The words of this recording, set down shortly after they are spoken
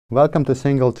Welcome to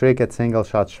Single Trick at Single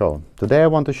Shot Show. Today I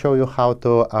want to show you how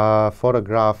to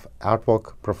photograph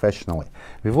artwork professionally.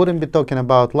 We wouldn't be talking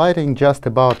about lighting, just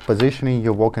about positioning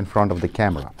your work in front of the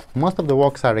camera. Most of the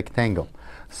works are rectangle.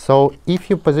 So if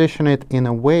you position it in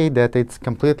a way that it's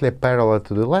completely parallel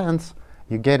to the lens,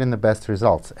 you get in the best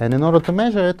results. And in order to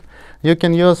measure it, you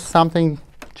can use something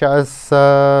just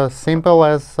simple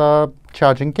as a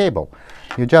charging cable.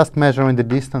 You just measuring the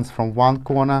distance from one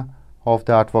corner of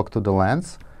the artwork to the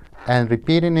lens and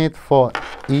repeating it for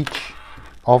each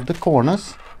of the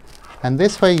corners, and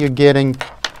this way you're getting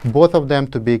both of them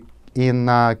to be in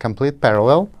complete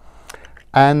parallel.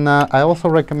 And I also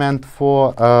recommend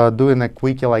for doing a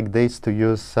quickie like this to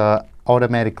use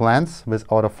automatic lens with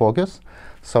autofocus,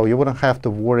 so you wouldn't have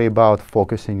to worry about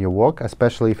focusing your work,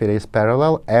 especially if it is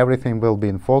parallel. Everything will be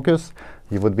in focus.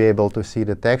 You would be able to see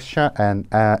the texture and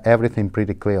everything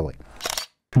pretty clearly.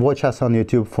 Watch us on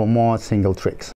YouTube for more single tricks.